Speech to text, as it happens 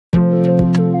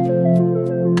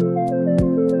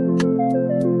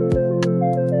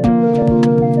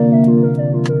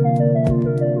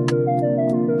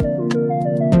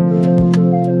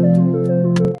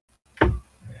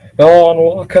Hello and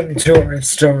welcome to our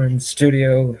Storm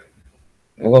Studio.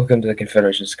 Welcome to the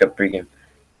Confederations Cup Pregame.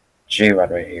 J-Rod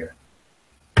right here.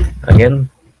 Again,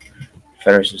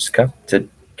 Confederations Cup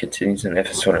continues in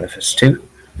FS1 and FS2.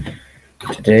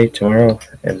 Today, tomorrow,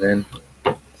 and then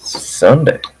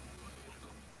Sunday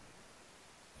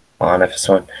on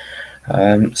FS1.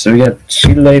 So we got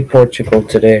Chile, Portugal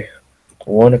today,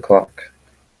 1 o'clock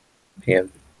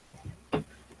p.m.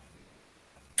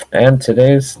 And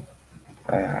today's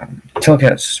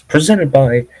telecast presented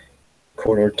by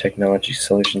Corridor Technology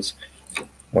Solutions.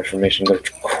 More information, go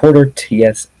to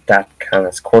corridorts.com.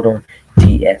 That's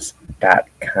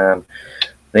corridorts.com.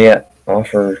 They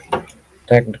offer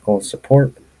technical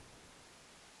support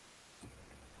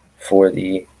for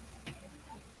the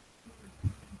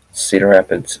Cedar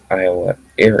Rapids, Iowa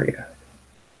area.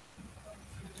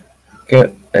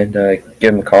 Good, and give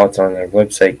them a call. It's on their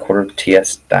website,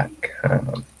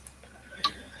 corridorts.com.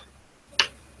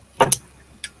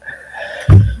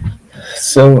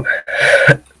 So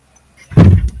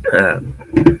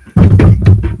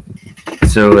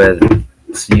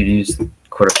you use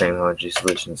Corridor Technology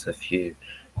Solutions if your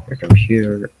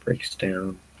computer breaks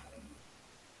down,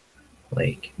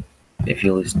 like if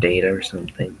you lose data or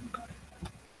something.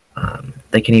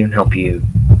 They can even help you.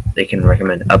 They can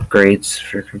recommend upgrades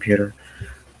for your computer.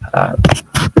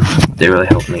 They really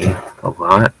helped me a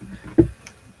lot.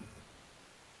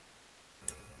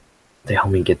 They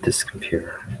helped me get this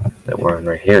computer that we're on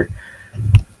right here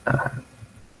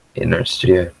in our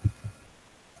studio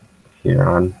here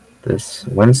on this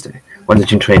Wednesday,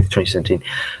 June 20th, 2017.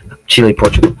 Chile,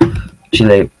 Portugal.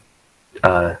 Chile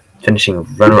finishing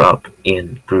runner-up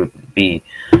in Group B.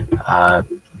 They're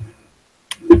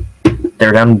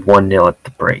down 1-0 at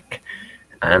the break,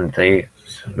 and they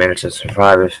managed to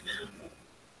survive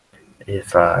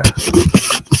if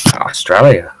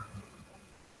Australia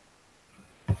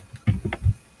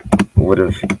would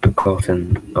have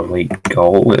gotten a late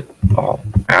goal with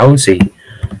Aussie.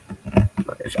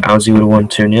 If Aussie would have won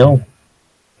 2-0,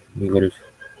 we would have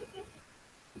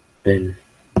been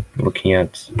looking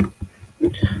at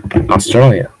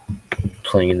Australia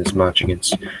playing in this match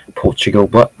against Portugal,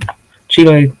 but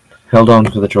Chile held on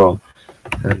for the draw,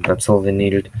 and that's all they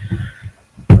needed.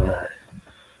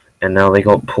 And now they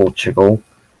got Portugal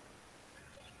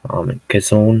at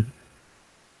Gazon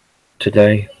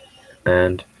today,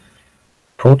 and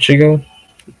Portugal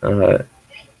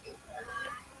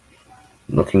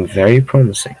looking very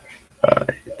promising.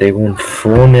 They won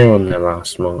 4-0 in their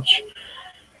last match,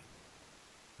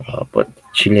 but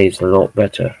Chile is a lot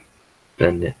better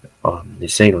than New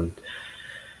Zealand.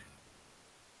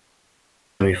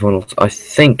 Semifinals. I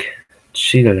think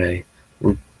Chile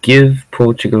will give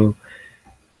Portugal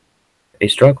a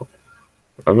struggle.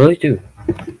 I really do.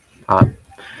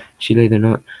 Chile, they're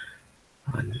not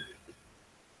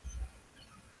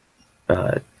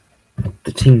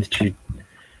the team that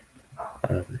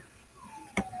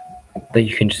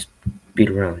you can just beat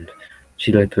around.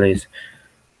 Chile plays,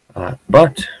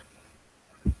 but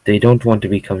they don't want to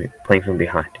be playing from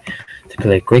behind. To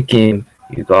play a great game,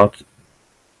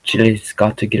 Chile's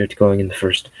got to get it going in the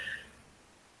first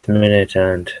minute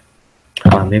and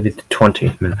maybe the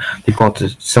 20th minute. They've got to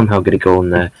somehow get a goal in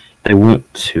there. They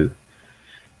want to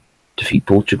defeat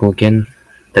Portugal again.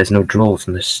 There's no draws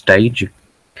on this stage.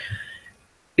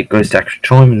 It goes to extra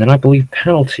time, and then I believe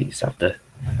penalties after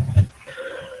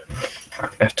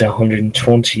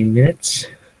 120 minutes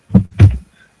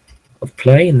of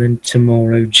play, and then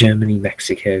tomorrow Germany,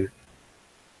 Mexico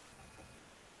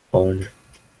on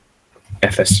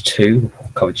FS2,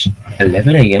 coverage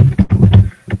 11 a.m.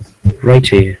 right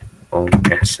here on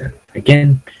SN.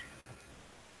 Again,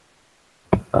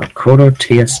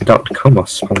 CorridorTS.com our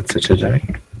sponsor today.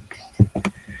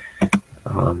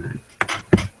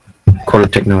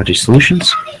 Corridor Technology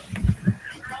Solutions.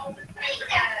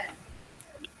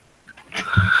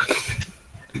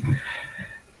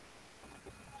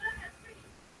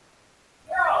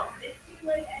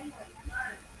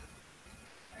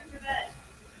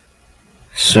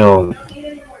 So,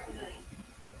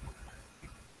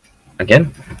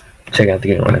 again, check out the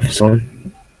game on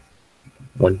FS1,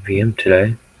 1 p.m.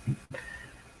 today.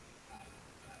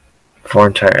 For our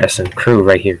entire SN crew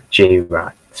right here,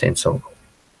 J-Rod, saying so.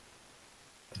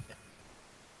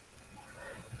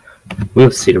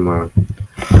 We'll see tomorrow.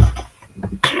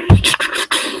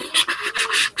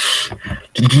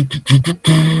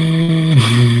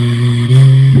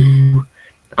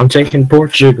 I'm taking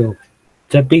Portugal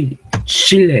to beat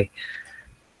Chile.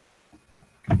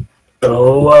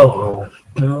 Oh.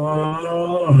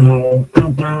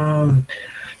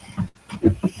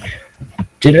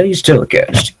 Today's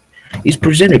telecast is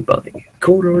presented by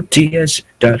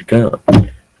CorridorTS.com.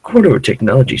 Corridor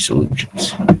Technology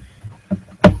Solutions.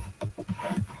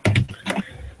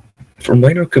 From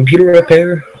minor computer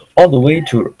repair all the way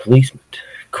to replacement,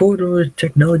 Corridor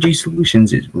Technology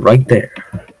Solutions is right there.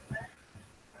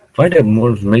 Find out more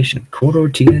information at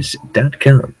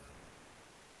CorridorTS.com.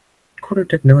 Corridor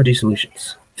Technology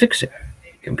Solutions. Fix it.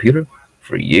 Computer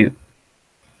for you.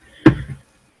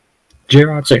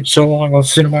 Gerard said, so long, I'll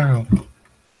see you tomorrow.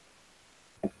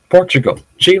 Portugal,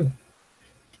 Chile,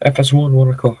 FS1, 1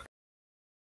 o'clock.